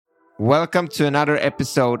Welcome to another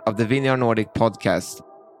episode of the Vineyard Nordic podcast.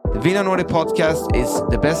 The Vineyard Nordic podcast is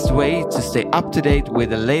the best way to stay up to date with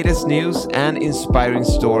the latest news and inspiring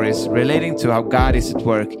stories relating to how God is at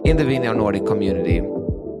work in the Vineyard Nordic community.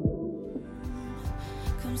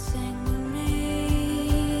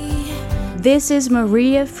 This is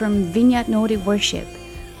Maria from Vineyard Nordic Worship.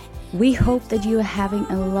 We hope that you are having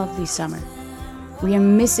a lovely summer. We are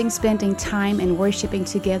missing spending time and worshiping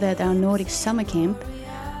together at our Nordic summer camp,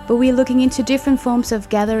 but we are looking into different forms of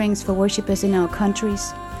gatherings for worshipers in our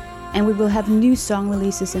countries, and we will have new song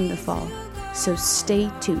releases in the fall, so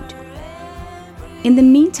stay tuned. In the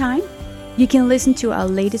meantime, you can listen to our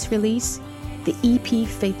latest release, the EP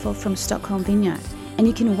Faithful from Stockholm Vineyard, and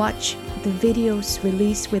you can watch the videos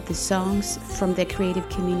released with the songs from their creative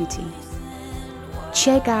community.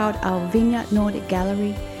 Check out our Vineyard Nordic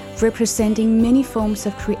Gallery, representing many forms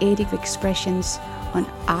of creative expressions on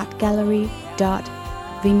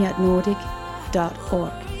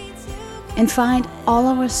artgallery.vineyardnordic.org. And find all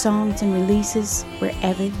our songs and releases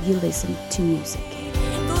wherever you listen to music.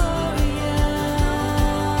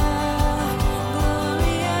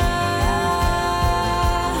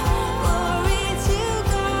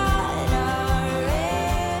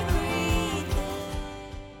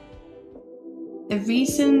 The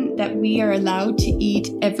reason that we are allowed to eat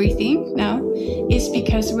everything now is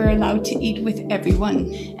because we're allowed to eat with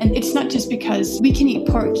everyone. And it's not just because we can eat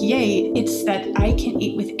pork, yay. It's that I can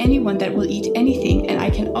eat with anyone that will eat anything, and I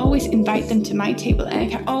can always invite them to my table, and I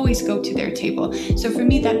can always go to their table. So for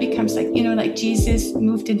me, that becomes like Jesus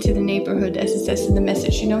moved into the neighborhood, as it says in the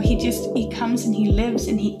message. He comes and he lives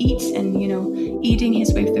and he eats and, eating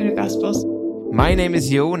his way through the Gospels. My name is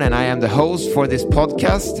Jon and I am the host for this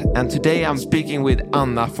podcast, and today I'm speaking with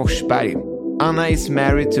Anna Forsberg. Anna is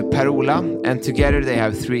married to Per-Ola and together they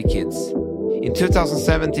have 3 kids. In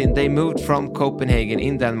 2017 they moved from Copenhagen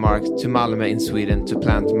in Denmark to Malmö in Sweden to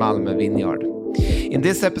plant Malmö Vineyard. In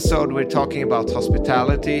this episode we're talking about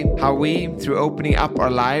hospitality, how we, through opening up our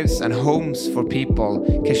lives and homes for people,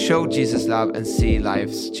 can show Jesus' love and see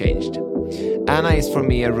lives changed. Anna is for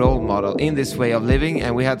me a role model in this way of living,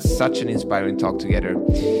 and we had such an inspiring talk together.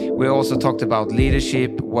 We also talked about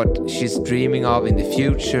leadership, what she's dreaming of in the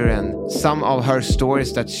future, and some of her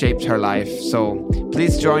stories that shaped her life. So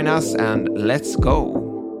please join us and let's go.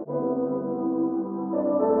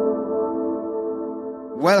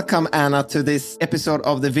 Welcome, Anna, to this episode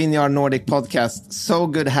of the Vineyard Nordic podcast. So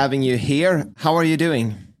good having you here. How are you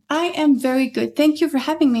doing? I am very good. Thank you for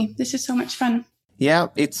having me. This is so much fun. Yeah,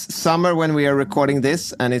 it's summer when we are recording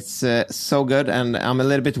this, and it's so good. And I'm a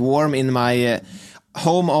little bit warm in my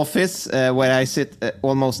home office where I sit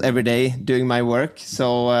almost every day doing my work.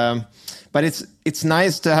 So, but it's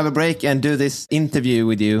nice to have a break and do this interview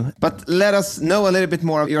with you. But let us know a little bit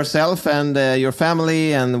more of yourself and your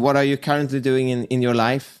family, and what are you currently doing in your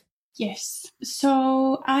life? Yes.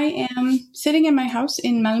 So I am sitting in my house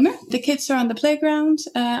in Malmö. The kids are on the playground.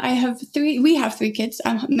 We have 3 kids.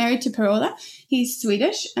 I'm married to Per-Ola. He's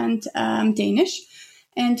Swedish and Danish.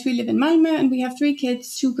 And we live in Malmö, and we have 3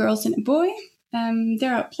 kids, 2 girls and a boy.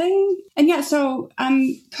 They're out playing. And so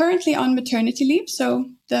I'm currently on maternity leave. So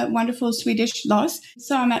the wonderful Swedish laws.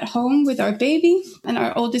 So I'm at home with our baby, and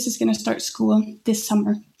our oldest is going to start school this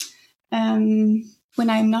summer. When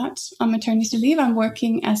I'm not on maternity leave, I'm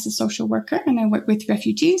working as a social worker, and I work with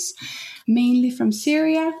refugees, mainly from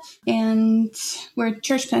Syria, and we're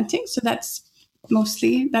church planting. So that's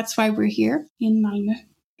why we're here in Malmö.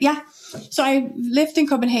 Yeah. So I lived in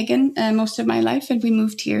Copenhagen most of my life, and we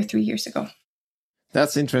moved here 3 years ago.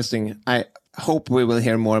 That's interesting. I hope we will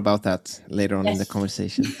hear more about that later on in the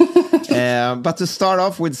conversation. But to start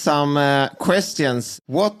off with some questions,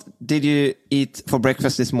 what did you eat for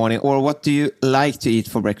breakfast this morning, or what do you like to eat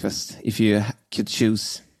for breakfast if you could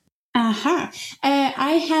choose?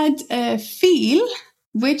 I had fil,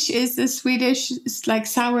 which is a Swedish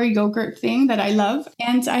sour yogurt thing that I love.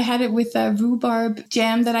 And I had it with a rhubarb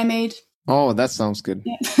jam that I made. Oh, that sounds good.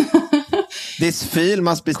 Yeah. This fil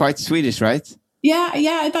must be quite Swedish, right?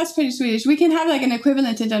 Yeah, that's pretty Swedish. We can have an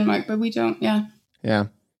equivalent in Denmark, but we don't, Yeah.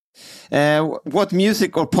 What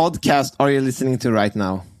music or podcast are you listening to right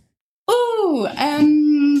now?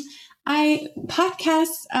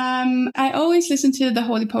 Podcasts. I always listen to the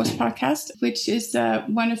Holy Post podcast, which is a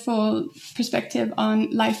wonderful perspective on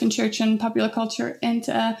life in church and popular culture. And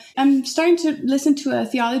I'm starting to listen to a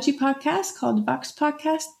theology podcast called Vox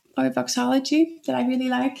Podcast, or Voxology, that I really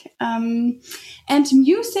like. And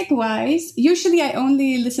music-wise, usually I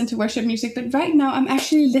only listen to worship music, but right now I'm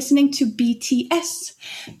actually listening to BTS,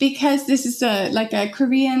 because this is a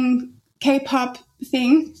Korean K-pop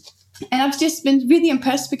thing. And I've just been really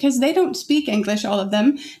impressed because they don't speak English, all of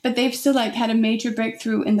them, but they've still like had a major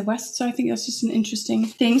breakthrough in the West. So I think that's just an interesting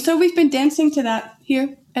thing. So we've been dancing to that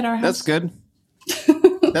here at our house. That's good.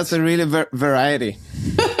 That's a really variety.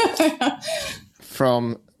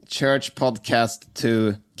 From church podcast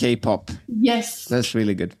to K-pop. Yes. That's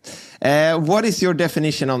really good. What is your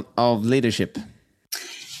definition of leadership?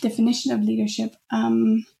 Definition of leadership.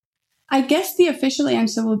 I guess the official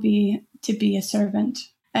answer will be to be a servant.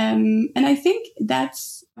 And I think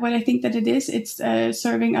that's what I think that it is. It's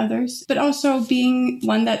serving others, but also being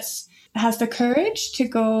one has the courage to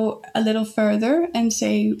go a little further and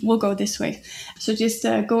say, we'll go this way. So just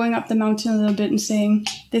going up the mountain a little bit and saying,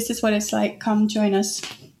 this is what it's like. Come join us.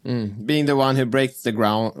 Being the one who breaks the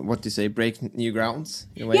ground, what do you say, break new grounds?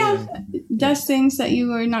 Yeah, does things that you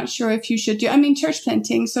were not sure if you should do. I mean, church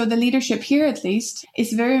planting, so the leadership here at least,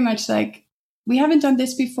 is very much like, we haven't done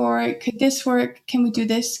this before. Could this work? Can we do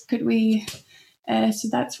this? Could we? So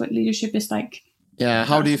that's what leadership is like. Yeah.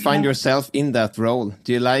 How do you find yourself in that role?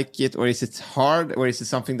 Do you like it, or is it hard, or is it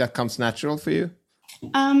something that comes natural for you?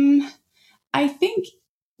 I think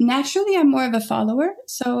naturally I'm more of a follower.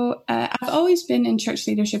 So I've always been in church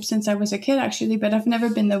leadership since I was a kid, actually, but I've never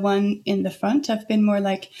been the one in the front. I've been more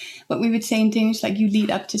like what we would say in Danish, like you lead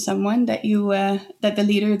up to someone, that you that the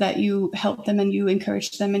leader, that you help them and you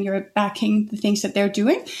encourage them and you're backing the things that they're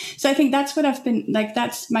doing. So I think that's what I've been like.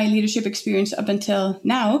 That's my leadership experience up until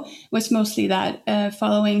now, was mostly that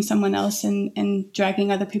following someone else and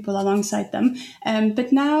dragging other people alongside them.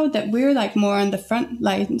 But now that we're like more on the front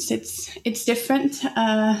lines, it's different.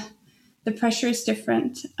 The pressure is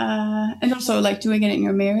different, and also like doing it in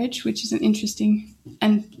your marriage, which is an interesting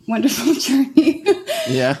and wonderful journey.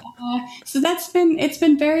 Yeah. So it's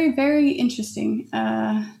been very, very interesting,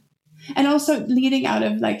 and also leading out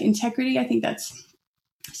of like integrity. I think that's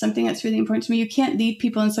something that's really important to me. You can't lead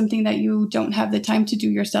people in something that you don't have the time to do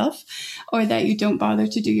yourself, or that you don't bother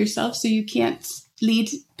to do yourself. So you can't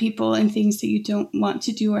lead people in things that you don't want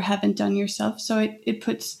to do or haven't done yourself. So it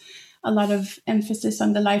puts a lot of emphasis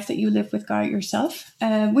on the life that you live with God yourself,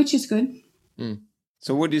 which is good.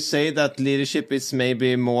 So would you say that leadership is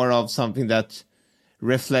maybe more of something that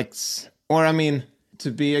reflects, or I mean, to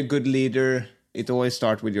be a good leader, it always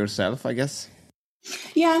starts with yourself, I guess?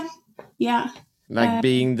 Yeah. Like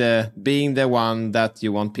being the one that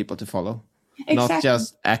you want people to follow. Exactly. Not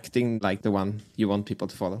just acting like the one you want people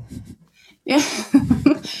to follow. Yeah.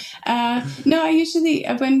 No, I usually,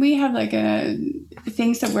 when we have like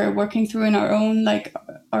things that we're working through in our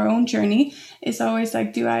own journey, it's always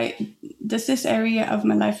like, does this area of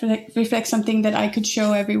my life reflect something that I could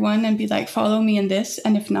show everyone and be like, follow me in this?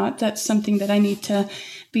 And if not, that's something that I need to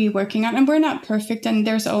be working on. And we're not perfect, and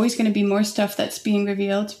there's always going to be more stuff that's being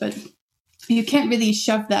revealed, but you can't really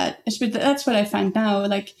shove that. That's what I find now,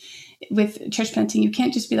 like, with church planting, you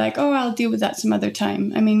can't just be like, oh, I'll deal with that some other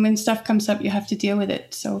time. I mean, when stuff comes up, you have to deal with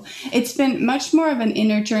it. So it's been much more of an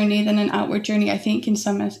inner journey than an outward journey, I think, in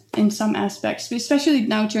some aspects. But especially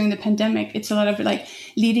now during the pandemic, it's a lot of like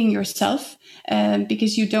leading yourself,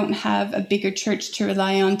 because you don't have a bigger church to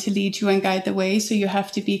rely on to lead you and guide the way. So you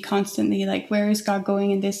have to be constantly like, where is God going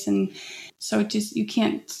in this? And so you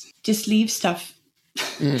can't just leave stuff.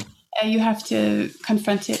 You have to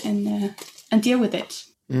confront it and deal with it.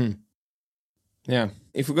 Yeah.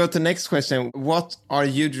 If we go to the next question, what are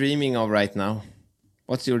you dreaming of right now?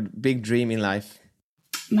 What's your big dream in life?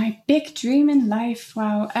 My big dream in life?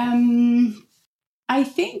 Wow. I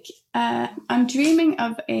think I'm dreaming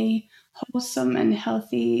of a wholesome and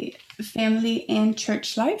healthy family and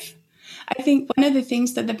church life. I think one of the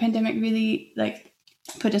things that the pandemic really like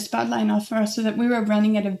put a spotlight on for us, so that we were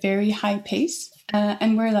running at a very high pace.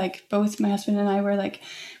 And we're like, both my husband and I were like,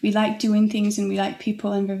 we like doing things and we like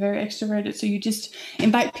people and we're very extroverted. So you just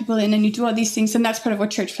invite people in and you do all these things. And that's part of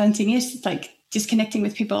what church planting is. It's like just connecting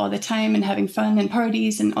with people all the time and having fun and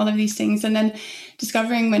parties and all of these things. And then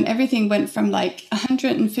discovering when everything went from like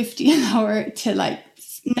 150 an hour to like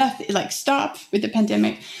nothing, like stop with the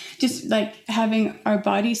pandemic, just like having our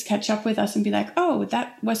bodies catch up with us and be like, oh,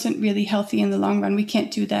 that wasn't really healthy in the long run. We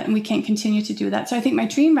can't do that and we can't continue to do that. So I think my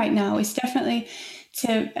dream right now is definitely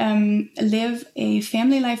to live a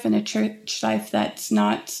family life and a church life that's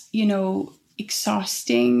not,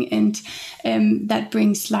 exhausting and that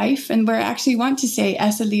brings life. And where I actually want to say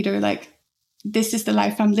as a leader, like, this is the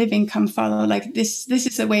life I'm living, come follow. Like this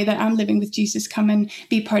is the way that I'm living with Jesus. Come and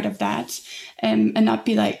be part of that. And not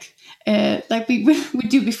be like we would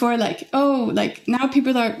do before, like, oh, like now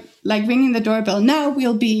people are like ringing the doorbell. Now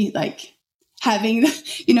we'll be like having, we're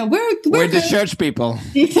the church people.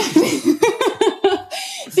 Exactly.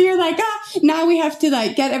 So you're like, now we have to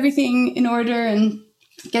like get everything in order and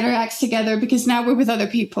get our acts together, because now we're with other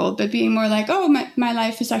people, but being more like, oh, my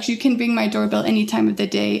life is actually, you can ring my doorbell any time of the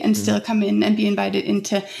day and still come in and be invited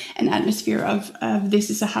into an atmosphere of this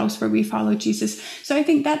is a house where we follow Jesus. So I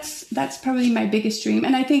think that's probably my biggest dream.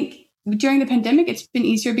 And I think during the pandemic, it's been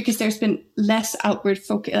easier because there's been less outward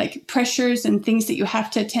focus, like pressures and things that you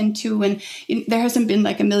have to attend to. And there hasn't been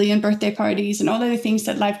like a million birthday parties and all other things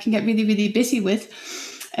that life can get really, really busy with.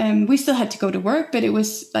 We still had to go to work, but it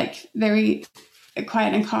was like very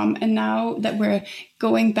quiet and calm. And now that we're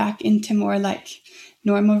going back into more like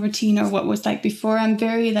normal routine, or what was like before, I'm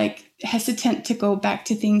very like hesitant to go back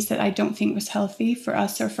to things that I don't think was healthy for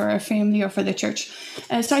us or for our family or for the church.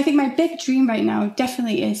 So I think my big dream right now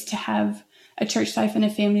definitely is to have a church life and a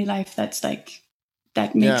family life that's like,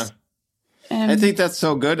 that makes... I think that's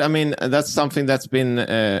so good. I mean, that's something that's been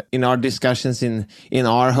in our discussions in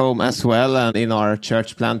our home as well, and in our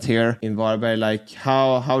church plant here in Varberg. Like,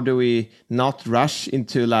 how do we not rush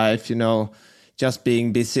into life, you know, just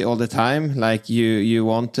being busy all the time? Like, you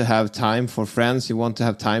want to have time for friends, you want to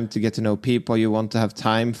have time to get to know people, you want to have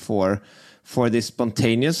time for this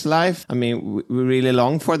spontaneous life. I mean, we really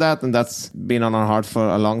long for that, and that's been on our heart for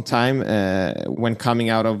a long time. When coming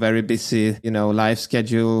out of very busy, you know, life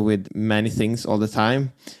schedule with many things all the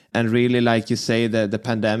time, and really, like you say, the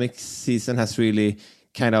pandemic season has really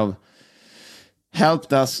kind of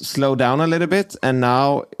helped us slow down a little bit. And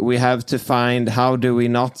now we have to find, how do we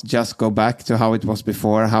not just go back to how it was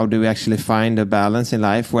before? How do we actually find a balance in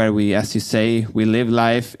life where we, as you say, we live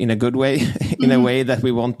life in a good way, in a way that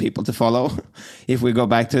we want people to follow? If we go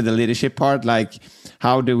back to the leadership part, like,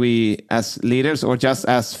 how do we as leaders, or just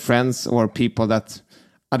as friends or people that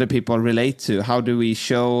other people relate to, how do we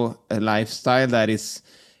show a lifestyle that is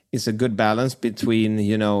a good balance between,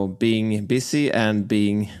 you know, being busy and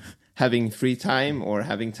having free time, or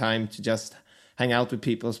having time to just hang out with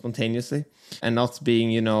people spontaneously, and not being,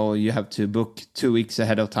 you know, you have to book 2 weeks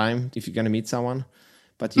ahead of time if you're going to meet someone,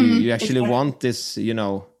 but you actually want this, you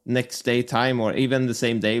know, next day time, or even the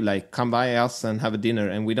same day, like, come by us and have a dinner,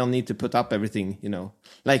 and we don't need to put up everything, you know,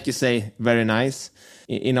 like you say, very nice.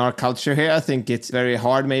 In our culture here, I think it's very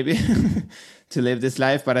hard maybe to live this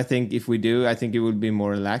life, but I think if we do, I think it would be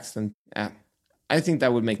more relaxed, and I think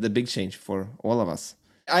that would make the big change for all of us.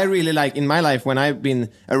 I really like in my life when I've been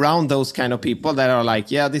around those kind of people that are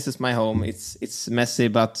like, yeah, this is my home. It's messy,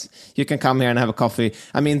 but you can come here and have a coffee.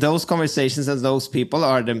 I mean, those conversations and those people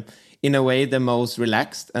are in a way the most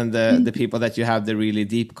relaxed, and the people that you have the really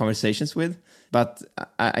deep conversations with. But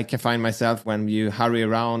I can find myself, when you hurry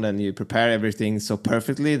around and you prepare everything so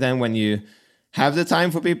perfectly, then when you have the time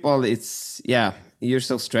for people, you're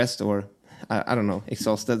so stressed, or I don't know,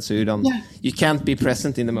 exhausted, so you can't be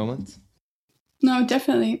present in the moment. No,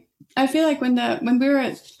 definitely. I feel like when we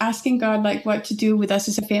were asking God, like, what to do with us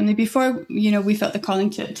as a family before, you know, we felt the calling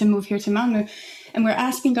to move here to Malmö, and we're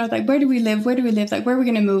asking God, like, where do we live? Like, where are we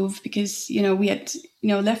going to move? Because, you know, we had, you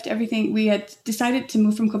know, left everything. We had decided to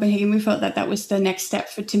move from Copenhagen. We felt that was the next step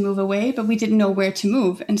to move away, but we didn't know where to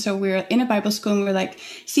move. And so we're in a Bible school, and we're like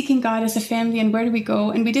seeking God as a family, and where do we go?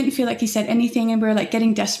 And we didn't feel like he said anything, and we were like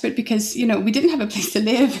getting desperate because, you know, we didn't have a place to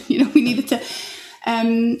live. You know, we needed to,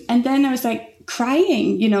 and then I was like,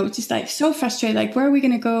 crying, you know, just like so frustrated, like, where are we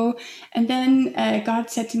going to go? And then God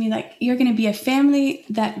said to me, like, you're going to be a family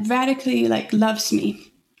that radically like loves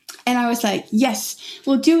me. And I was like, yes,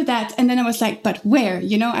 we'll do that. And then I was like, but where?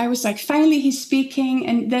 You know, I was like, finally he's speaking,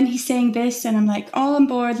 and then he's saying this, and I'm like, all on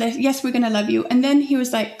board. Yes, we're going to love you. And then he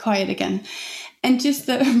was like, quiet again. And just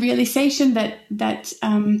the realization that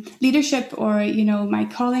leadership, or, you know, my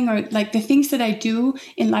calling, or like the things that I do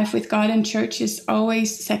in life with God and church, is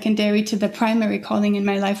always secondary to the primary calling in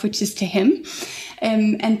my life, which is to him,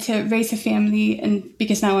 and to raise a family. And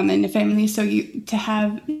because now I'm in a family, so to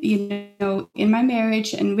have, you know, in my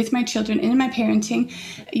marriage and with my children and in my parenting,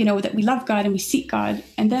 you know, that we love God and we seek God.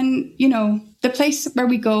 And then, you know, the place where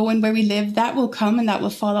we go and where we live, that will come and that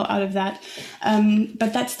will follow out of that.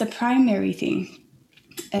 But that's the primary thing.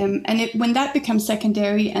 And when that becomes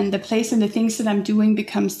secondary, and the place and the things that I'm doing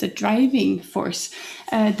becomes the driving force,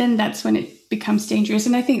 then that's when it becomes dangerous.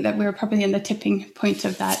 And I think that we're probably in the tipping point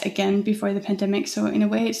of that again before the pandemic. So in a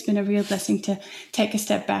way, it's been a real blessing to take a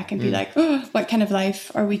step back and be like, oh, what kind of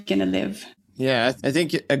life are we going to live? Yeah, I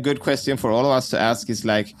think a good question for all of us to ask is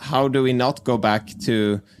like, how do we not go back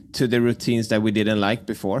to the routines that we didn't like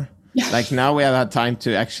before? Yeah. Like, now we have had time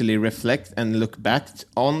to actually reflect and look back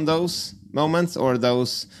on those moments or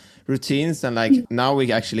those routines, and like now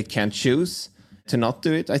we actually can choose to not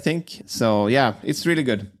do it, I think. So yeah, it's really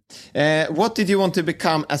good. What did you want to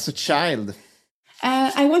become as a child?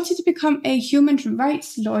 I wanted to become a human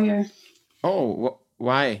rights lawyer. Oh,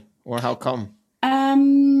 why or how come?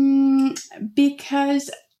 Because,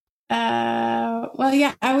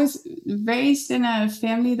 I was raised in a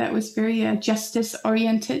family that was very justice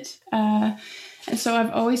oriented. And so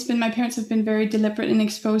my parents have been very deliberate in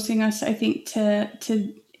exposing us, I think,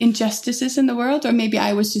 to injustices in the world, or maybe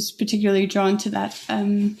I was just particularly drawn to that.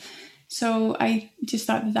 So I just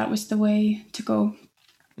thought that was the way to go.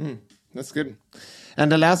 That's good.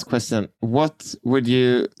 And the last question, what would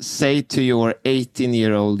you say to your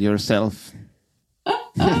 18-year-old yourself?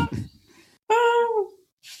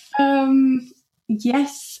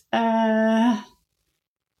 Yes.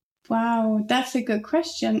 Wow, that's a good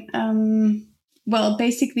question. Well,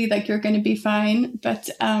 basically, like, you're going to be fine. But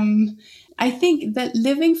I think that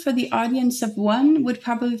living for the audience of one would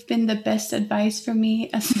probably have been the best advice for me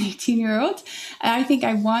as an 18-year-old. I think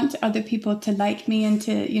I want other people to like me and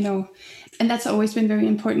to, and that's always been very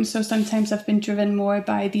important. So sometimes I've been driven more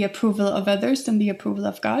by the approval of others than the approval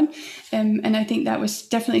of God. And I think that was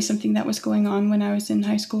definitely something that was going on when I was in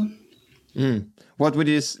high school. What would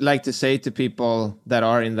you like to say to people that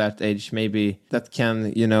are in that age, maybe that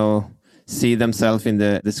can, see themselves in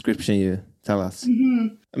the description you tell us?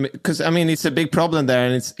 Because, it's a big problem there,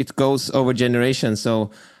 and it goes over generations.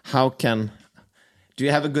 So do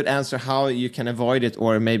you have a good answer how you can avoid it,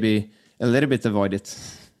 or maybe a little bit avoid it?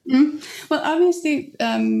 Well, obviously,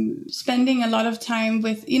 spending a lot of time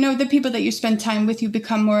with, the people that you spend time with, you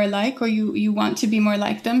become more alike, or you want to be more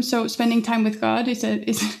like them. So spending time with God is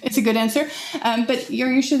a good answer. But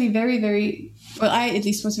you're usually very, very, well, I at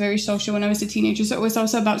least was very social when I was a teenager. So it was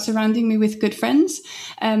also about surrounding me with good friends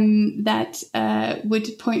that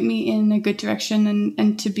would point me in a good direction,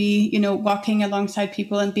 and to be, walking alongside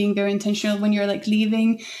people and being very intentional when you're like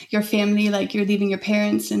leaving your family, like you're leaving your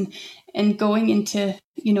parents and going into,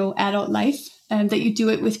 adult life, that you do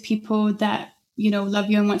it with people that, love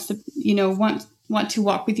you and wants to, want to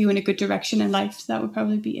walk with you in a good direction in life. So that would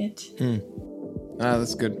probably be it.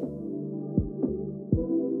 That's good.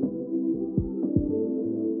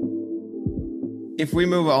 If we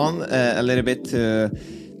move on a little bit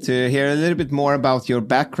to hear a little bit more about your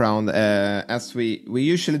background, as we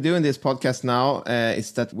usually do in this podcast now,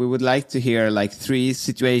 is that we would like to hear like 3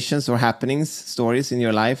 situations or happenings, stories in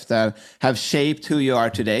your life that have shaped who you are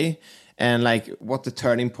today, and like what the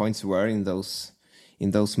turning points were in those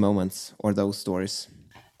moments or those stories.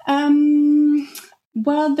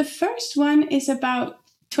 Well, the first one is about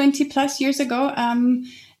 20 plus years ago.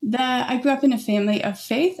 I grew up in a family of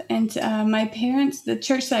faith, and my parents, the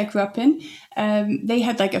church that I grew up in, they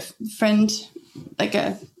had like a friend, like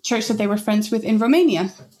a church that they were friends with in Romania.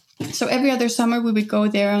 So every other summer we would go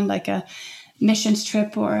there on like a missions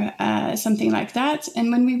trip or something like that.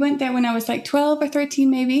 And when we went there, when I was like 12 or 13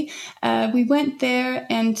 maybe, we went there,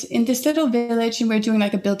 and in this little village, and we were doing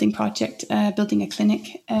like a building project, building a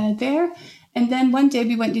clinic there. And then one day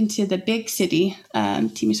we went into the big city,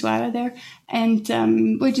 Timisoara there, and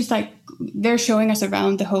we're just like, they're showing us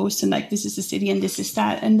around the host, and like, this is the city and this is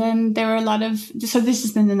that. And then there were so this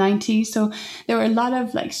is in the 90s. So there were a lot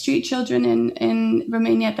of like street children in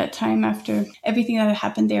Romania at that time, after everything that had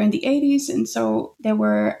happened there in the 80s. And so there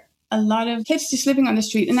were a lot of kids just living on the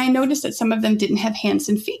street. And I noticed that some of them didn't have hands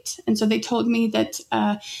and feet. And so they told me that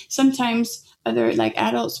sometimes other like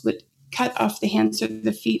adults would cut off the hands or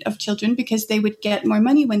the feet of children because they would get more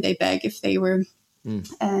money when they beg if they were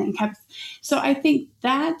kept. So I think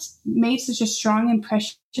that made such a strong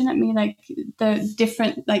impression at me, like the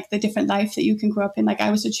different life that you can grow up in. Like,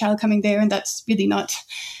 I was a child coming there, and that's really not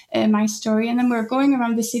my story. And then we were going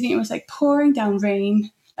around the city, and it was like pouring down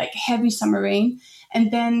rain, like heavy summer rain.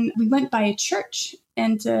 And then we went by a church,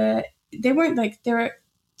 and there were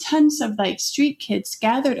tons of like street kids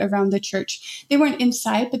gathered around the church. They weren't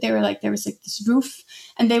inside, but there was like this roof,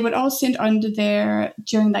 and they would all sit under there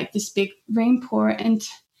during like this big rain pour, and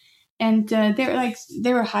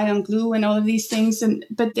they were high on glue and all of these things,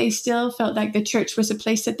 but they still felt like the church was a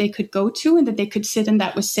place that they could go to, and that they could sit, and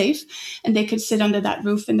that was safe, and they could sit under that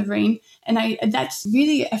roof in the rain. And that's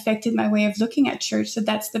really affected my way of looking at church. So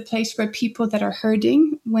that's the place where people that are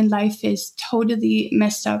hurting when life is totally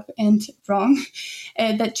messed up and wrong,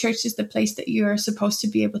 that church is the place that you're supposed to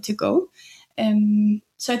be able to go.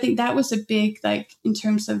 So I think that was a big, like, in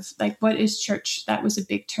terms of like, what is church? That was a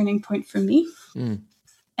big turning point for me.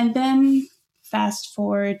 And then fast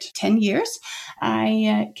forward 10 years,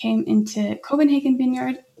 I came into Copenhagen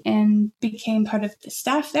Vineyard and became part of the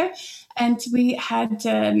staff there. And we had,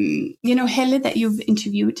 Helle, that you've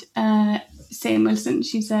interviewed, Samuelson.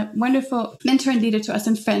 She's a wonderful mentor and leader to us,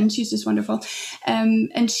 and friend. She's just wonderful.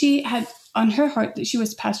 And she had on her heart that she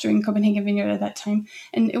was pastoring Copenhagen Vineyard at that time.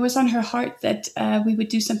 And it was on her heart that we would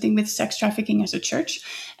do something with sex trafficking as a church.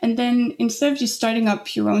 And then instead of just starting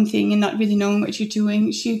up your own thing and not really knowing what you're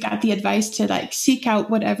doing, she got the advice to like seek out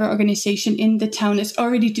whatever organization in the town is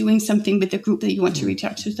already doing something with the group that you want to reach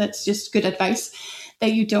out to. That's just good advice,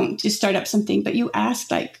 that you don't just start up something, but you ask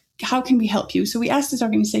like, how can we help you? So we asked this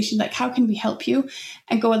organization, like, how can we help you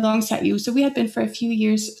and go alongside you? So we had been for a few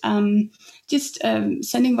years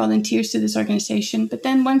sending volunteers to this organization. But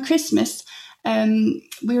then one Christmas,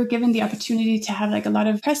 we were given the opportunity to have like a lot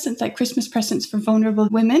of presents, like Christmas presents for vulnerable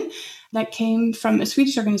women that came from a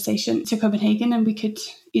Swedish organization to Copenhagen, and we could,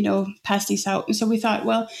 pass these out. And so we thought,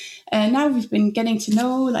 well, now we've been getting to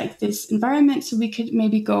know like this environment, so we could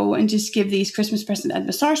maybe go and just give these Christmas presents at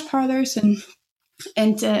massage parlors and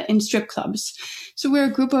in strip clubs. So we're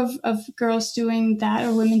a group of girls doing that,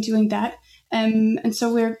 or women doing that. And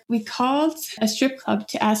so we called a strip club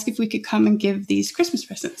to ask if we could come and give these Christmas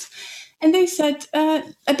presents. And they said, a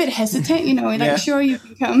bit hesitant, like, sure, you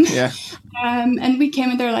can come. Yeah. And we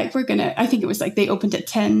came and they're like, I think it was like they opened at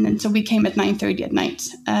 10. And so we came at 9:30 at night.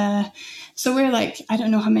 So we're like, I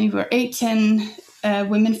don't know how many we were, 8, 10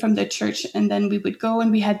 women from the church, and then we would go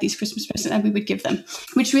and we had these Christmas presents and we would give them,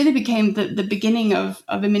 which really became the beginning of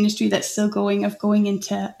a ministry that's still going, of going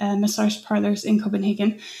into massage parlors in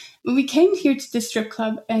Copenhagen. We came here to the strip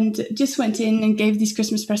club and just went in and gave these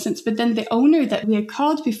Christmas presents, but then the owner that we had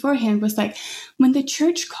called beforehand was like, when the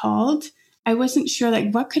church called, I wasn't sure,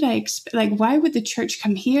 like, what could I expect? Like, why would the church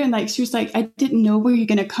come here? And like, she was like, I didn't know where you're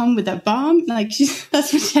going to come with a bomb. Like,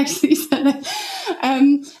 that's what she actually said.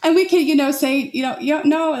 And we could, say,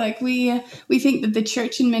 no, like we think that the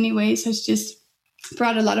church in many ways has just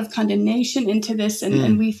brought a lot of condemnation into this.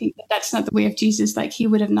 And we think that that's not the way of Jesus. Like, he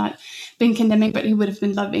would have not been condemning, but he would have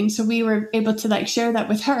been loving. So we were able to like share that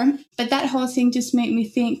with her. But that whole thing just made me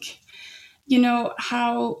think,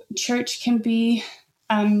 how church can be,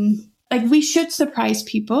 like, we should surprise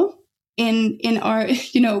people in our,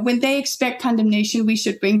 when they expect condemnation, we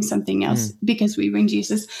should bring something else because we bring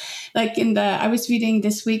Jesus. Like I was reading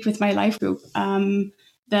this week with my life group,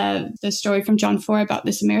 the story from John 4 about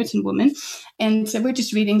the Samaritan woman. And so we're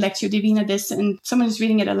just reading Lectio Divina this, and someone is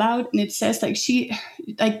reading it aloud, and it says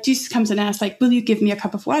like Jesus comes and asks like, will you give me a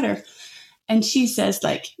cup of water? And she says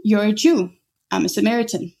like, you're a Jew, I'm a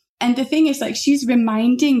Samaritan. And the thing is, like, she's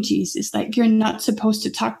reminding Jesus, like, you're not supposed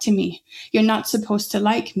to talk to me. You're not supposed to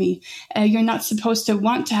like me. You're not supposed to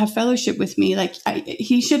want to have fellowship with me. Like,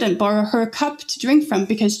 he shouldn't borrow her cup to drink from,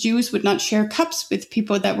 because Jews would not share cups with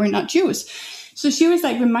people that were not Jews. So she was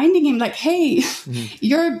like reminding him, like, hey,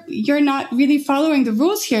 you're not really following the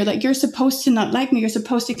rules here. Like, you're supposed to not like me. You're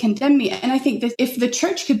supposed to condemn me. And I think that if the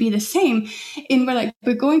church could be the same,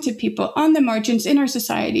 we're going to people on the margins in our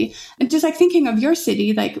society, and just like thinking of your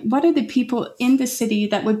city, like, what are the people in the city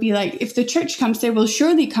that would be like, if the church comes, they will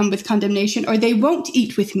surely come with condemnation, or they won't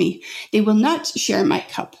eat with me. They will not share my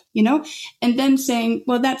cup. And then saying,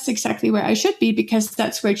 well, that's exactly where I should be, because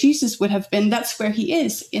that's where Jesus would have been. That's where he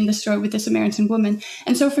is in the story with the Samaritan woman.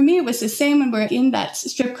 And so for me, it was the same when we're in that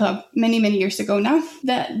strip club many, many years ago now.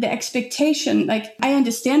 The expectation, like, I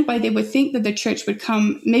understand why they would think that the church would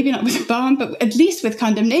come, maybe not with a bomb, but at least with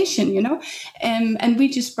condemnation, and we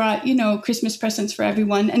just brought, Christmas presents for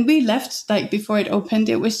everyone. And we left like before it opened.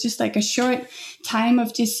 It was just like a short time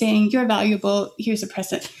of just saying, you're valuable, here's a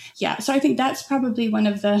present. Yeah, so I think that's probably one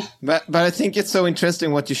of the... But I think it's so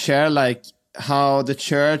interesting what you share, like how the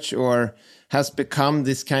church has become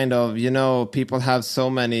this kind of, people have so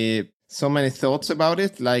many thoughts about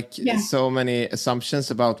it, like so many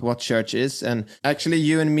assumptions about what church is. And actually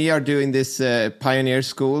you and me are doing this pioneer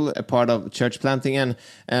school, a part of church planting,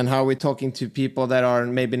 and how we're talking to people that are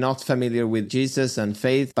maybe not familiar with Jesus and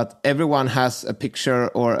faith, but everyone has a picture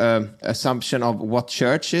or an assumption of what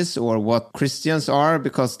church is or what Christians are,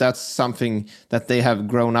 because that's something that they have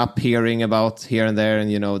grown up hearing about here and there,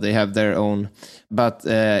 and they have their own. But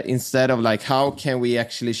instead of like, how can we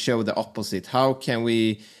actually show the opposite? How can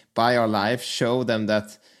we, by our life, show them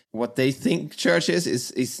that what they think church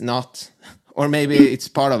is not, or maybe it's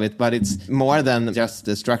part of it, but it's more than just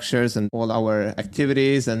the structures and all our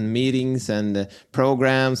activities and meetings and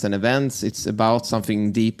programs and events. It's about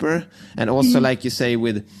something deeper. And also, like you say,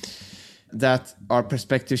 with that, our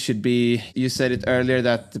perspective should be, you said it earlier,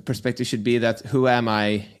 that the perspective should be that who am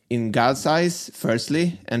I in God's eyes,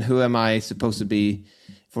 firstly, and who am I supposed to be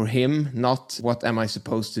for him, not what am I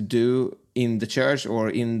supposed to do in the church or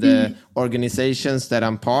in the organizations that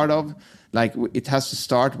I'm part of. Like, it has to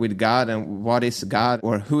start with God, and what is God,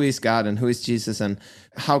 or who is God and who is Jesus, and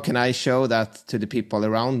how can I show that to the people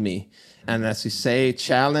around me? And as you say,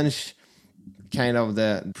 challenge kind of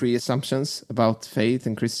the pre-assumptions about faith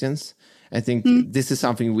and Christians. I think this is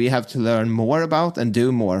something we have to learn more about and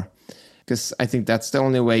do more, because I think that's the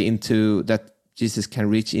only way into that Jesus can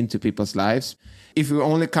reach into people's lives. If we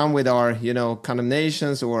only come with our,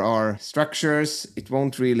 condemnations or our structures, it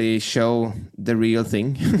won't really show the real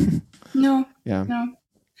thing. No. Yeah. No.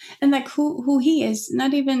 And like who he is,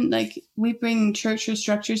 not even like we bring church or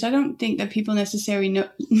structures. I don't think that people necessarily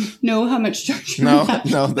know how much structure we have.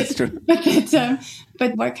 No, that's true.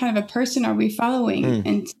 But what kind of a person are we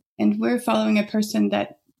following? And we're following a person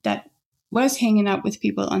that was hanging out with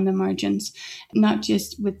people on the margins, not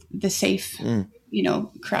just with the safe,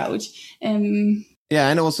 crowd. Yeah,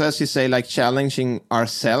 and also, as you say, like challenging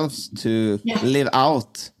ourselves to live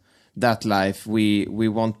out that life we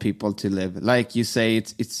want people to live. Like you say,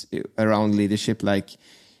 it's around leadership. Like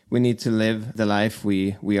we need to live the life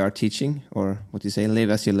we are teaching, or what you say, live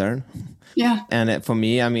as you learn. Yeah. And for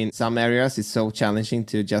me, I mean, some areas it's so challenging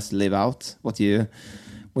to just live out what you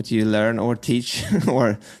learn or teach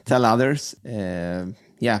or tell others.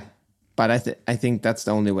 But I think that's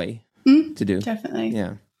the only way to do. Definitely.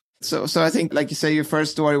 Yeah. So I think, like you say, your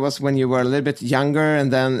first story was when you were a little bit younger,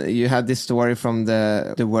 and then you had this story from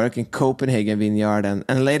the work in Copenhagen Vineyard,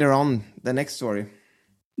 and later on, the next story.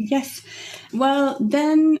 Yes. Well,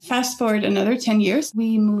 then fast forward another 10 years,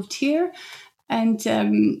 we moved here, and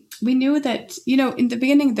we knew that, in the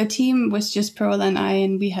beginning, the team was just Pearl and I,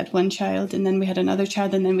 and we had one child, and then we had another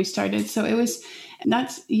child, and then we started. So it was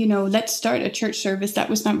not, let's start a church service. That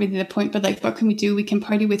was not really the point, but like, what can we do? We can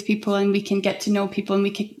party with people, and we can get to know people, and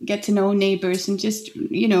we can get to know neighbors, and just,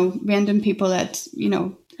 random people at,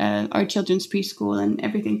 our children's preschool and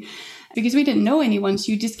everything, because we didn't know anyone.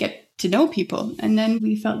 So you just get to know people. And then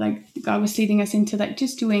we felt like God was leading us into like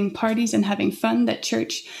just doing parties and having fun, that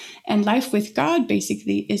church and life with God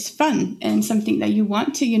basically is fun and something that you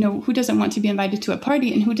want to, who doesn't want to be invited to a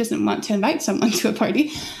party, and who doesn't want to invite someone to a party?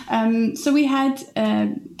 So we had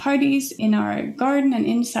parties in our garden and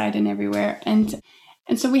inside and everywhere. And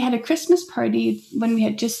so we had a Christmas party when we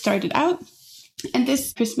had just started out. And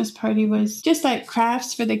this Christmas party was just like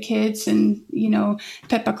crafts for the kids and,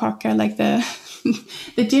 pepparkaka, like the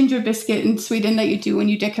the ginger biscuit in Sweden that you do when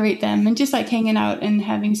you decorate them, and just like hanging out and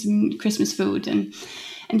having some Christmas food and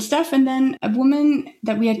stuff. And then a woman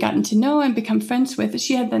that we had gotten to know and become friends with,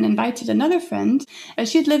 she had then invited another friend.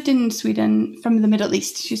 She had lived in Sweden from the Middle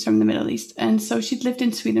East. She's from the Middle East. And so she'd lived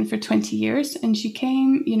in Sweden for 20 years. And she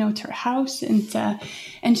came, to her house.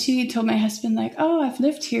 And she told my husband, like, oh, I've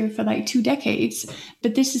lived here for like 2 decades,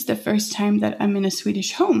 but this is the first time that I'm in a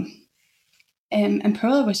Swedish home. And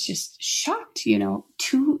Pearl was just shocked,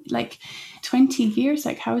 20 years,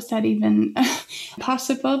 like, how is that even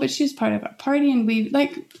possible? But she was part of our party, and we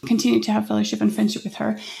continued to have fellowship and friendship with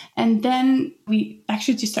her. And then we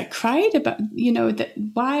actually just cried about, that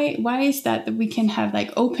why is that we can have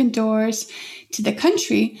open doors to the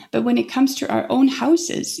country, but when it comes to our own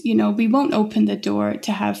houses, we won't open the door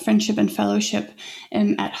to have friendship and fellowship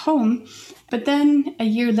at home. But then a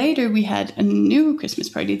year later, we had a new Christmas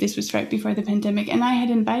party. This was right before the pandemic. And I had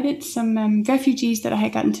invited some refugees that I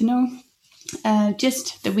had gotten to know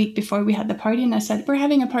just the week before we had the party. And I said, we're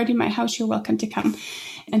having a party in my house. You're welcome to come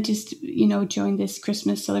and just, join this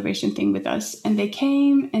Christmas celebration thing with us. And they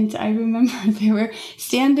came, and I remember they were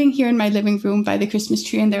standing here in my living room by the Christmas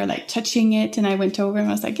tree, and they were touching it. And I went over and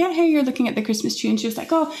I was like, yeah, hey, you're looking at the Christmas tree. And she was like,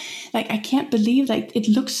 oh, I can't believe it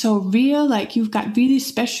looks so real. You've got really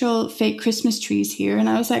special fake Christmas trees here. And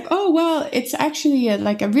I was like, oh, well, it's actually a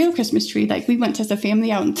real Christmas tree. We went as a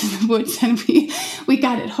family out into the woods, and we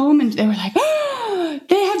got it home, and they were like, oh,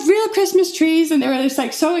 they have real Christmas trees. And they were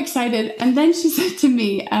just so excited. And then she said to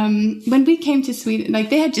me, when we came to Sweden,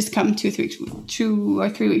 they had just come 2 or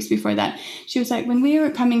 3 weeks before that. She was like, when we were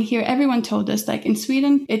coming here, everyone told us in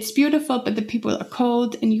Sweden, it's beautiful, but the people are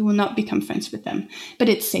cold and you will not become friends with them, but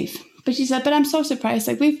it's safe. But she said, but I'm so surprised.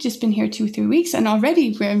 We've just been here 2-3 weeks, and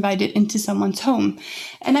already we're invited into someone's home.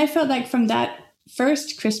 And I felt from that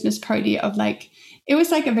first Christmas party of it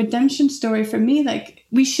was a redemption story for me.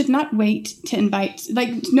 We should not wait to invite,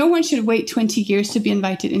 no one should wait 20 years to be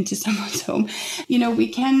invited into someone's home. We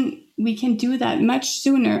can do that much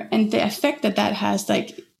sooner. And the effect that has,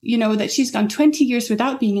 that she's gone 20 years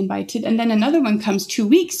without being invited. And then another one comes 2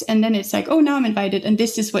 weeks. And then it's oh, now I'm invited. And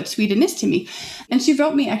this is what Sweden is to me. And she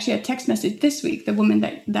wrote me actually a text message this week, the woman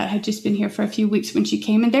that had just been here for a few weeks when she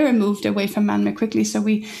came. And they were moved away from Malmö quickly. So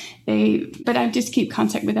but I just keep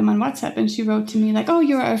contact with them on WhatsApp. And she wrote to me oh,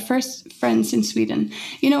 you're our first friends in Sweden.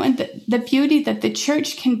 And the beauty that the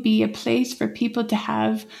church can be a place for people to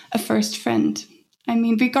have a first friend. I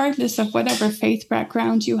mean, regardless of whatever faith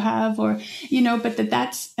background you have, or, but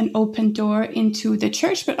that's an open door into the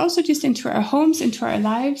church, but also just into our homes, into our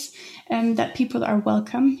lives, and that people are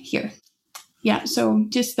welcome here. Yeah, so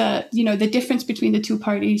just the difference between the two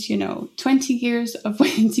parties, 20 years of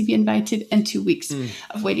waiting to be invited and 2 weeks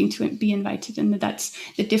of waiting to be invited. And that's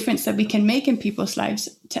the difference that we can make in people's lives,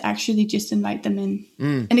 to actually just invite them in.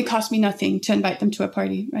 And it costs me nothing to invite them to a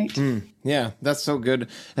party, right? Yeah, that's so good.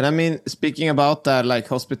 And I mean, speaking about that, like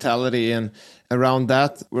hospitality and around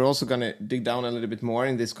that, we're also going to dig down a little bit more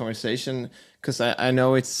in this conversation, because I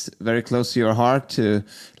know it's very close to your heart, to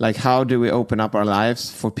like, how do we open up our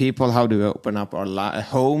lives for people? How do we open up our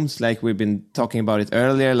homes? Like we've been talking about it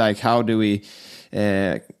earlier, like how do we,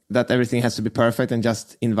 that everything has to be perfect and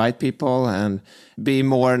just invite people and be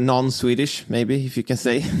more non-Swedish, maybe, if you can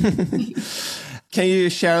say. Can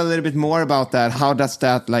you share a little bit more about that? How does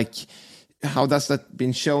that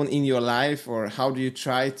been shown in your life, or how do you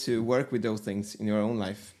try to work with those things in your own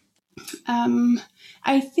life?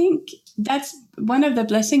 I think that's one of the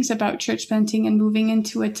blessings about church planting and moving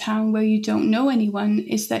into a town where you don't know anyone,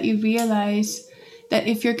 is that you realize that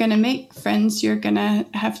if you're going to make friends, you're going to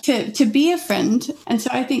have to be a friend. And so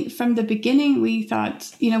I think from the beginning, we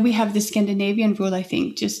thought, we have the Scandinavian rule, I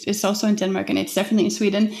think, just it's also in Denmark and it's definitely in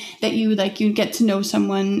Sweden, that you get to know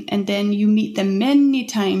someone and then you meet them many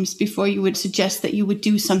times before you would suggest that you would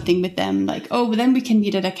do something with them. Like, oh, well, then we can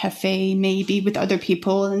meet at a cafe, maybe with other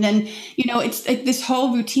people. And then, it's like this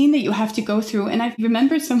whole routine that you have to go through. And I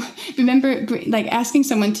remember like asking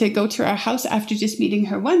someone to go to our house after just meeting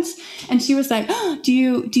her once. And she was like, oh, do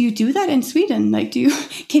you do that in Sweden? Like,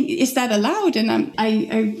 is that allowed? And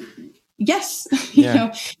I yes,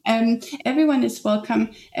 everyone is welcome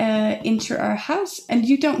into our house, and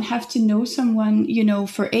you don't have to know someone,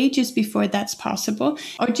 for ages before that's possible,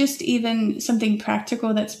 or just even something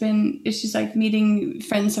practical it's just like meeting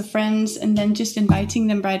friends of friends and then just inviting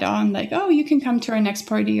them right on, like, oh, you can come to our next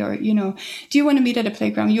party, or, do you want to meet at a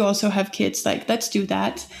playground? You also have kids, like, let's do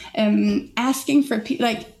that. Asking for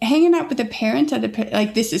like hanging out with a parent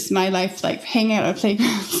like, this is my life, like hanging out at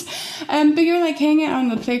playgrounds. But you're like hanging out on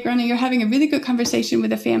the playground and you're having a really good conversation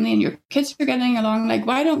with a family and your kids are getting along. Like,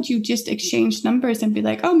 why don't you just exchange numbers and be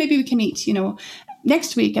like, oh, maybe we can meet,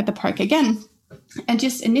 next week at the park again, and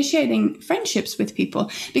just initiating friendships with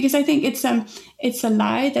people. Because I think it's a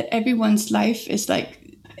lie that everyone's life is like,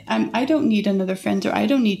 I don't need another friend, or I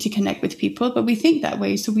don't need to connect with people, but we think that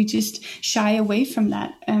way. So we just shy away from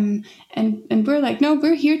that. And we're like, no,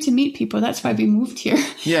 we're here to meet people. That's why we moved here.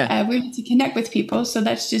 Yeah. We're here to connect with people. So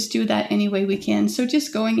let's just do that any way we can. So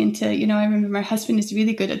just going into, I remember my husband is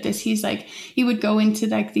really good at this. He's like, he would go into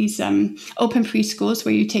like these open preschools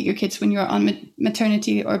where you take your kids when you're on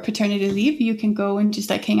maternity or paternity leave. You can go and just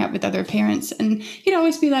like hang out with other parents. And he'd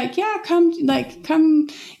always be like, yeah, come,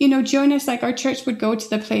 join us. Like our church would go to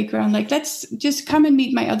the playground. Like, let's just come and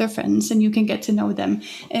meet my other friends and you can get to know them.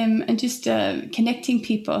 And just connecting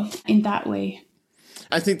people in that way.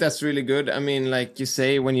 I think that's really good. I mean, like you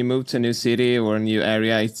say, when you move to a new city or a new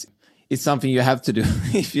area, it's something you have to do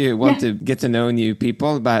if you want to get to know new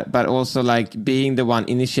people, but also like being the one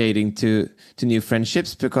initiating to new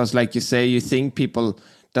friendships, because like you say, you think people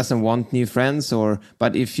doesn't want new friends,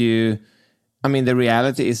 but the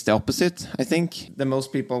reality is the opposite. I think the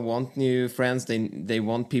most people want new friends. They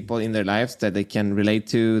want people in their lives that they can relate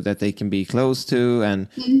to, that they can be close to. And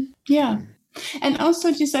yeah. And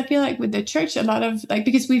also just, I feel like with the church, a lot of like,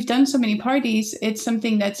 because we've done so many parties, it's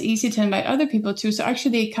something that's easy to invite other people to. So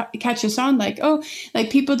actually it catches on like, oh, like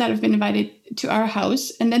people that have been invited to our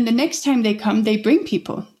house. And then the next time they come, they bring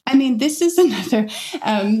people. I mean, this is another,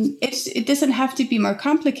 it doesn't have to be more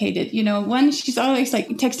complicated. One, she's always like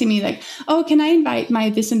texting me like, oh, can I invite my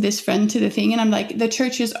this and this friend to the thing? And I'm like, the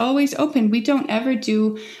church is always open. We don't ever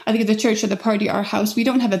do, I think the church or the party, our house, we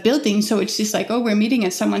don't have a building. So it's just like, oh, we're meeting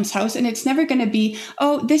at someone's house. And it's never going to be,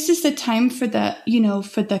 oh, this is the time for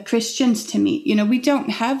the Christians to meet. We don't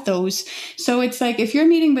have those. So it's like, if you're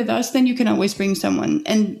meeting with us, then you can always bring someone.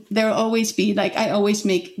 And there'll always be like, I always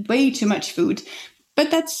make way too much food. But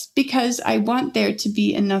that's because I want there to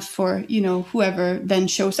be enough for, whoever then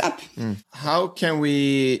shows up. How can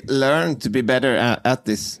we learn to be better at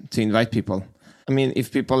this, to invite people? I mean,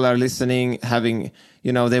 if people are listening, having,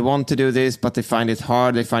 they want to do this, but they find it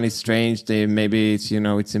hard, they find it strange, maybe it's,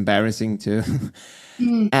 it's embarrassing to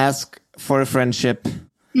ask for a friendship.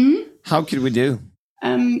 How could we do?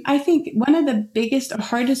 I think one of the biggest or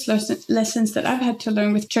hardest lessons that I've had to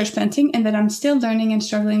learn with church planting, and that I'm still learning and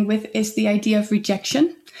struggling with, is the idea of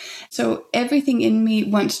rejection. So everything in me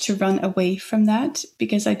wants to run away from that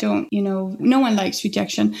because I don't, no one likes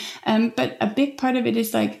rejection. But a big part of it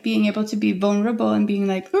is like being able to be vulnerable and being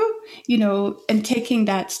like, and taking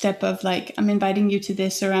that step of like, I'm inviting you to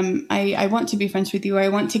this, or I want to be friends with you, or I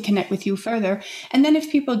want to connect with you further. And then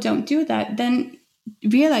if people don't do that, then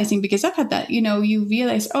realizing, because I've had that, you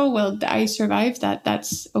realize, oh, well, I survived that.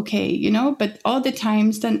 That's okay, but all the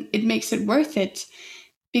times then it makes it worth it,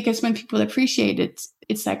 because when people appreciate it,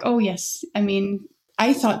 it's like, oh, yes. I mean,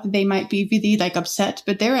 I thought that they might be really like upset,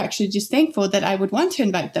 but they're actually just thankful that I would want to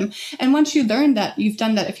invite them. And once you learn that, you've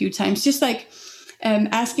done that a few times, just like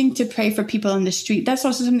asking to pray for people on the street. That's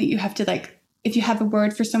also something that you have to like, if you have a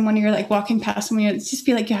word for someone, you're like walking past someone, you just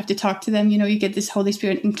feel like you have to talk to them, you get this Holy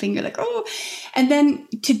Spirit inkling, you're like, oh, and then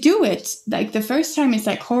to do it, like the first time it's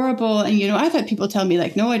like horrible. And, I've had people tell me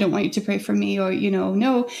like, no, I don't want you to pray for me, or,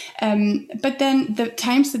 no. But then the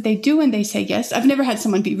times that they do and they say yes, I've never had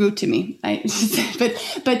someone be rude to me.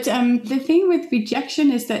 But the thing with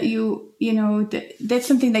rejection is that that's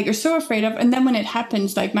something that you're so afraid of. And then when it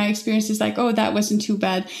happens, like my experience is like, oh, that wasn't too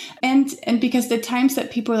bad. And because the times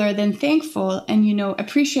that people are then thankful and,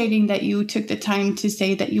 appreciating that you took the time to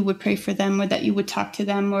say that you would pray for them, or that you would talk to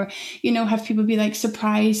them, or, have people be like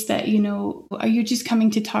surprised that, are you just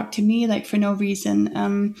coming to talk to me like for no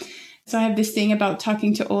reason? So I have this thing about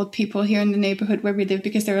talking to old people here in the neighborhood where we live,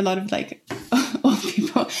 because there are a lot of like old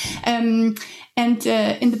people. And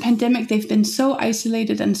in the pandemic, they've been so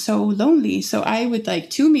isolated and so lonely. So I would like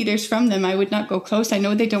 2 meters from them, I would not go close. I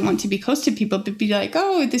know they don't want to be close to people, but be like,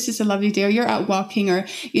 oh, this is a lovely day. Or you're out walking, or,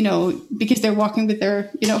 because they're walking with their,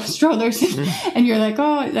 strollers. And you're like,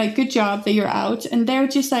 oh, like, good job that you're out. And they're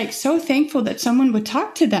just like so thankful that someone would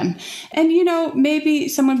talk to them. And, maybe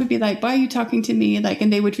someone would be like, why are you talking to me? Like,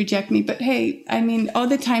 and they would reject me. But hey, I mean, all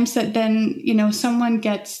the times that then, someone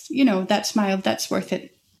gets, that smile, that's worth it.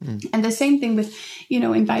 And the same thing with,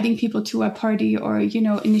 inviting people to a party, or,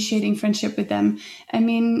 initiating friendship with them. I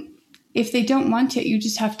mean, if they don't want it, you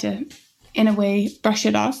just have to, in a way, brush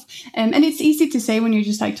it off. And it's easy to say when you're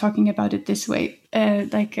just like talking about it this way,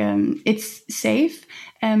 it's safe.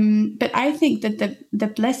 But I think that the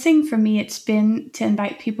blessing for me, it's been to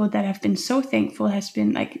invite people that have been so thankful, has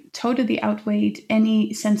been like totally outweighed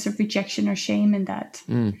any sense of rejection or shame in that.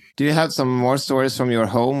 Do you have some more stories from your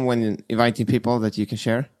home when inviting people that you can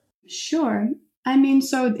share? Sure. I mean,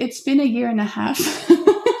 so it's been 1.5 years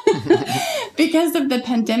because of the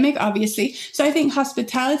pandemic, obviously. So I think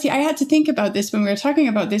hospitality, I had to think about this when we were talking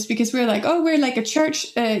about this, because we're like, oh, we're like a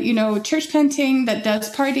church, church planting that does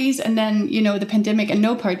parties, and then, the pandemic and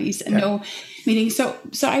no parties and no meetings. So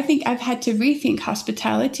I think I've had to rethink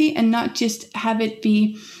hospitality, and not just have it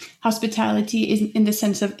be hospitality in the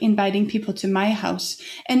sense of inviting people to my house.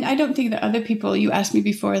 And I don't think that other people, you asked me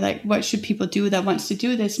before, like, what should people do that wants to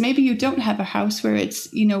do this? Maybe you don't have a house where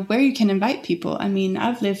it's, where you can invite people. I mean,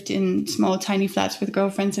 I've lived in small, tiny flats with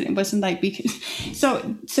girlfriends, and it wasn't like we could.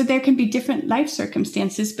 So there can be different life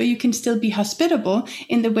circumstances, but you can still be hospitable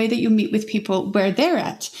in the way that you meet with people where they're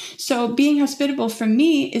at. So being hospitable for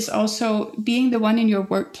me is also being the one in your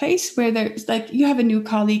workplace where there's like, you have a new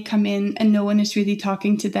colleague come in and no one is really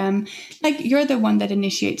talking to them. Like, you're the one that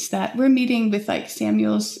initiates that. We're meeting with like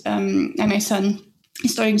Samuel's and my son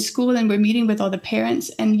is starting school, and we're meeting with all the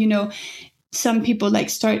parents, and some people like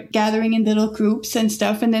start gathering in little groups and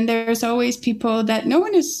stuff. And then there's always people that no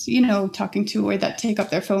one is, talking to, or that take up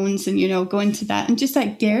their phones and, go into that, and just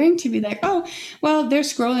like daring to be like, oh, well, they're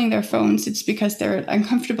scrolling their phones. It's because they're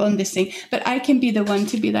uncomfortable in this thing. But I can be the one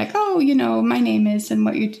to be like, oh, my name is, and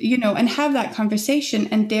what and have that conversation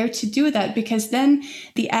and dare to do that, because then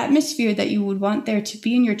the atmosphere that you would want there to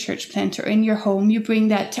be in your church plant or in your home, you bring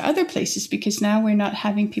that to other places, because now we're not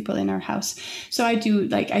having people in our house. So I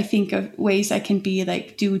think of ways I can be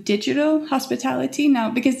like, do digital hospitality now,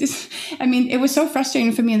 because it was so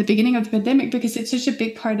frustrating for me in the beginning of the pandemic, because it's such a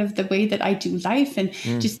big part of the way that I do life, and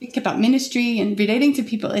just think about ministry and relating to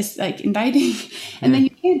people is like inviting, and then you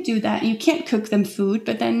can't do that. You can't cook them food,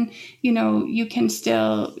 but then, you can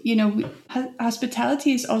still,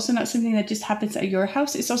 hospitality is also not something that just happens at your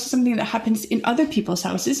house. It's also something that happens in other people's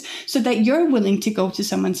houses, so that you're willing to go to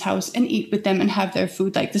someone's house and eat with them and have their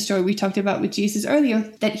food. Like the story we talked about with Jesus earlier,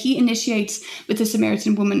 that he initiates with the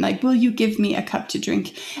Samaritan woman, like, will you give me a cup to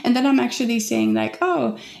drink? And then I'm actually saying like,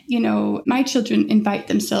 oh, my children invite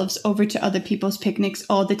themselves over to other people's picnics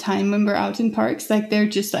all the time when we're out in parks. Like, they're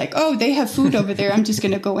just like, oh, they have food over there, I'm just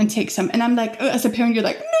going to go and take some. And I'm like, as a parent, you're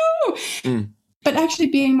like, no. But actually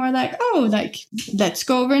being more like, oh, like, let's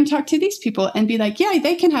go over and talk to these people and be like, yeah,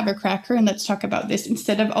 they can have a cracker and let's talk about this,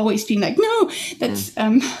 instead of always being like, no, that's,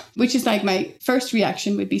 which is like my first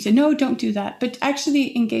reaction would be to, no, don't do that. But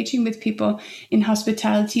actually engaging with people in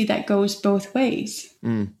hospitality that goes both ways.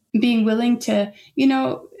 Being willing to,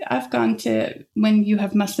 I've gone to, when you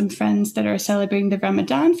have Muslim friends that are celebrating the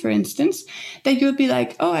Ramadan, for instance, that you'll be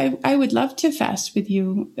like, oh, I would love to fast with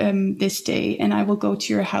you this day, and I will go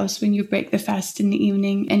to your house when you break the fast in the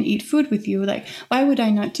evening and eat food with you. Like, why would I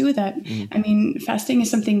not do that? I mean, fasting is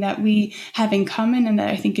something that we have in common, and that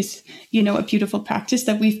I think is, a beautiful practice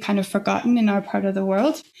that we've kind of forgotten in our part of the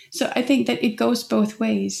world. So I think that it goes both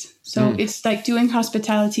ways. So it's like doing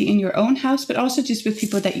hospitality in your own house, but also just with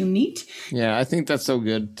people that you meet. Yeah, I think that's so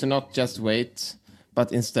good to not just wait,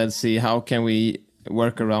 but instead see how can we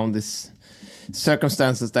work around these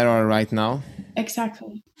circumstances that are right now.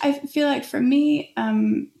 Exactly. I feel like for me,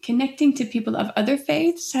 connecting to people of other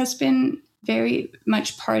faiths has been very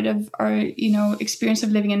much part of our, experience of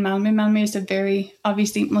living in Malmö. Malmö is a very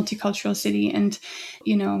obviously multicultural city, and,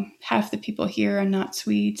 half the people here are not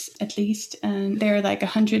Swedes, at least. And there are like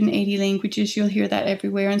 180 languages. You'll hear that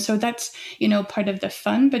everywhere. And so that's, part of the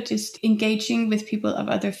fun, but just engaging with people of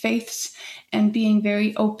other faiths and being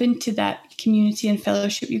very open to that community and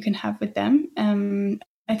fellowship you can have with them.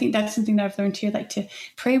 I think that's something that I've learned here, like to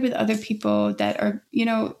pray with other people that are,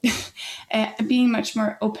 being much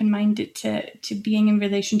more open-minded to being in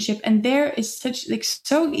relationship. And there is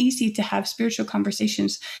so easy to have spiritual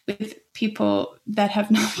conversations with people that have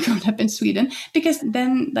not grown up in Sweden, because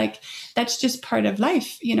then that's just part of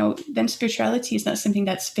life. Then spirituality is not something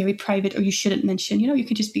that's very private or you shouldn't mention. You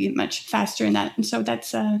could just be much faster in that. And so that's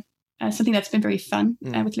something that's been very fun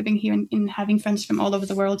with living here and having friends from all over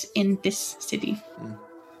the world in this city.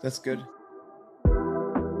 That's good.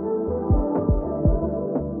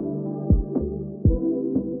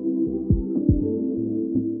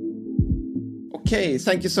 Okay,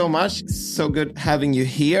 thank you so much. So good having you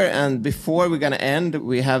here. And before we're going to end,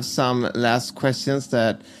 we have some last questions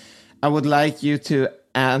that I would like you to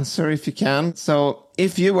answer if you can. So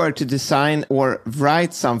if you were to design or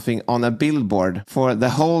write something on a billboard for the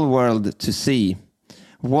whole world to see,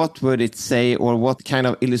 what would it say, or what kind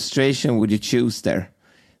of illustration would you choose there?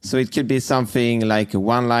 So it could be something like a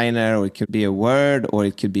one-liner, or it could be a word, or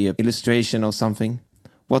it could be an illustration or something.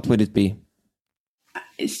 What would it be?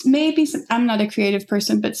 It's maybe I'm not a creative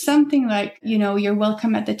person, but something like, you're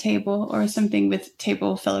welcome at the table, or something with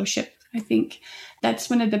table fellowship. I think that's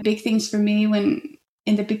one of the big things for me. When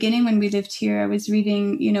in the beginning, when we lived here, I was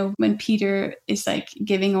reading, when Peter is like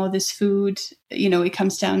giving all this food, it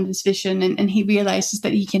comes down this vision, and he realizes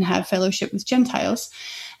that he can have fellowship with Gentiles.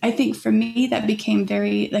 I think for me, that became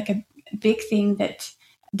very like a big thing, that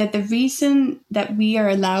the reason that we are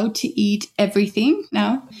allowed to eat everything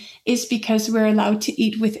now is because we're allowed to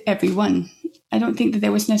eat with everyone. I don't think that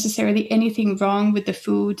there was necessarily anything wrong with the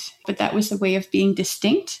food, but that was a way of being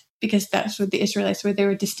distinct, because that's what the Israelites were. They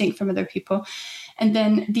were distinct from other people. And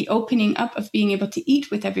then the opening up of being able to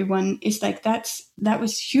eat with everyone is like, that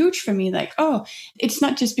was huge for me. Like, oh, it's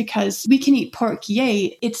not just because we can eat pork,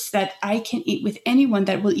 yay. It's that I can eat with anyone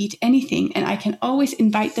that will eat anything. And I can always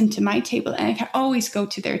invite them to my table, and I can always go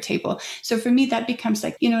to their table. So for me, that becomes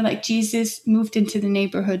like, like Jesus moved into the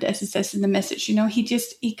neighborhood, as it says in the message.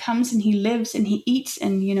 He comes and he lives and he eats,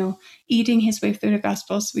 and, eating his way through the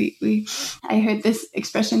Gospels. I heard this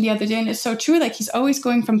expression the other day, and it's so true. Like, he's always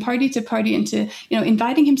going from party to party, into,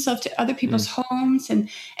 inviting himself to other people's homes and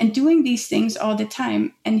doing these things all the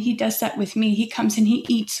time. And he does that with me. He comes and he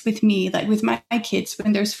eats with me, like with my kids.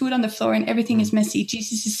 When there's food on the floor and everything is messy,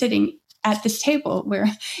 Jesus is sitting at this table where,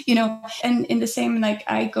 and in the same, like,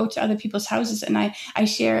 I go to other people's houses and I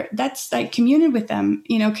share, that's like communion with them.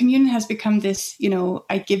 Communion has become this,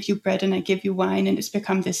 I give you bread and I give you wine, and it's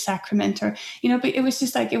become this sacrament, or, but it was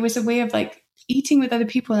just like, it was a way of like eating with other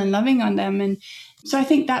people and loving on them. And so I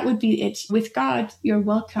think that would be it. With God, you're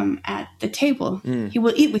welcome at the table. He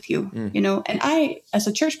will eat with you, and I, as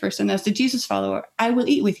a church person, as the Jesus follower, I will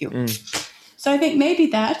eat with you. So I think maybe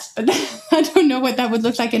that, but I don't know what that would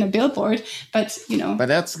look like in a billboard, but, But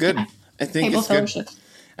that's good. I think it's fellowship. Good.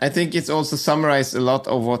 I think it's also summarized a lot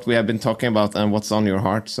of what we have been talking about and what's on your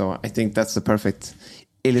heart. So I think that's the perfect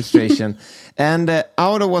illustration. And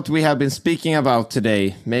out of what we have been speaking about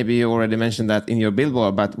today, maybe you already mentioned that in your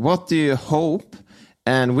billboard, but what do you hope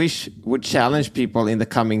and wish would challenge people in the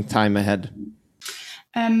coming time ahead?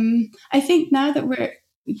 I think now that we're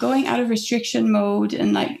going out of restriction mode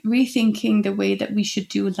and like rethinking the way that we should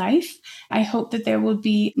do life. I hope that there will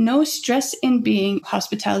be no stress in being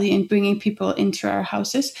hospitality and bringing people into our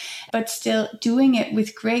houses, but still doing it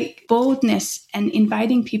with great boldness and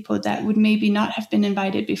inviting people that would maybe not have been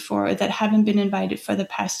invited before, or that haven't been invited for the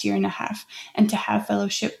past year and a half, and to have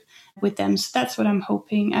fellowship with them. So that's what I'm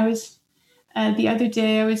hoping. The other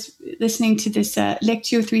day, I was listening to this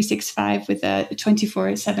Lectio 365 with a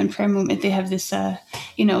 24/7 prayer movement. They have this,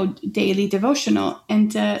 daily devotional.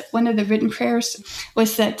 And one of the written prayers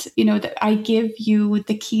was that, that I give you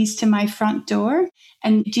the keys to my front door.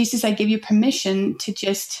 And Jesus, I give you permission to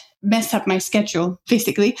just mess up my schedule,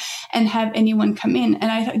 basically, and have anyone come in.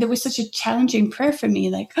 And I thought that was such a challenging prayer for me.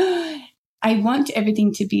 Like, I want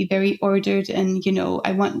everything to be very ordered. And,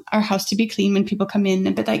 I want our house to be clean when people come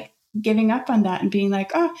in. But like, giving up on that and being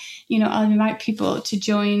like, I'll invite people to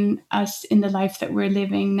join us in the life that we're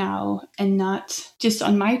living now, and not just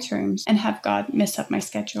on my terms, and have God mess up my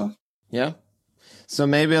schedule. Yeah. So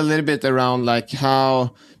maybe a little bit around like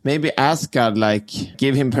how maybe ask God, like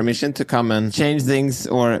give him permission to come and change things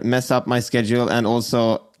or mess up my schedule. And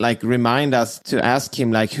also like remind us to ask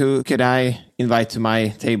him, like, who could I invite to my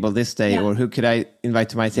table this day? Or who could I invite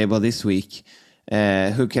to my table this week?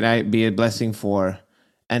 Who could I be a blessing for?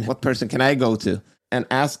 And what person can I go to? And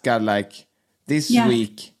ask God, like, this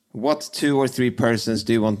week, what 2 or 3 persons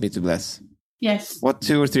do you want me to bless? Yes. What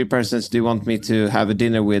 2 or 3 persons do you want me to have a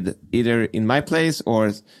dinner with, either in my place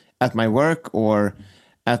or at my work or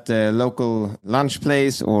at the local lunch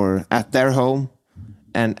place or at their home?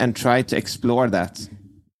 And try to explore that.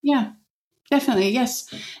 Yeah, definitely. Yes.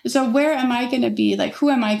 So where am I going to be? Like, who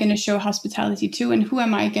am I going to show hospitality to? And who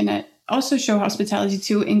am I going to also show hospitality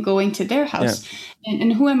to in going to their house?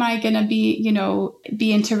 And who am I going to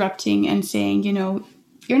be interrupting and saying,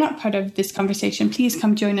 you're not part of this conversation. Please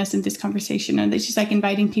come join us in this conversation. And it's just like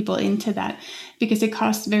inviting people into that, because it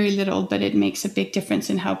costs very little, but it makes a big difference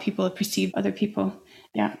in how people perceive other people.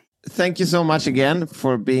 Yeah. Thank you so much again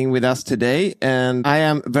for being with us today. And I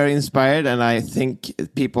am very inspired, and I think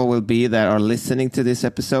people will be that are listening to this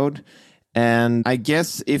episode. And I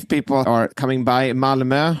guess if people are coming by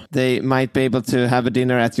Malmö, they might be able to have a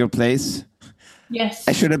dinner at your place. Yes.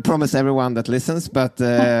 I shouldn't promise everyone that listens, but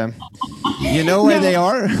you know where they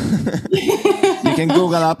are. You can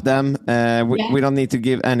Google up them. We don't need to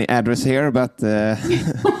give any address here, but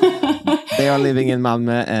they are living in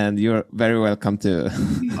Malmö, and you're very welcome to.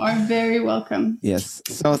 You are very welcome. Yes.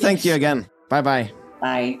 So thank you again. Bye-bye.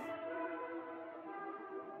 Bye.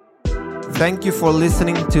 Thank you for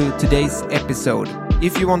listening to today's episode.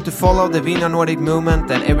 If you want to follow the Vineyard Nordic movement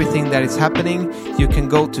and everything that is happening, you can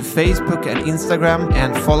go to Facebook and Instagram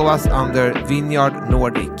and follow us under Vineyard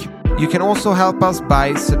Nordic. You can also help us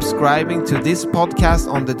by subscribing to this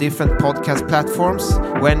podcast on the different podcast platforms.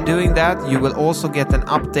 When doing that, you will also get an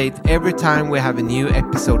update every time we have a new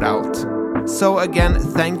episode out. So again,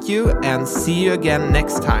 thank you, and see you again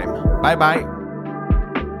next time. Bye-bye.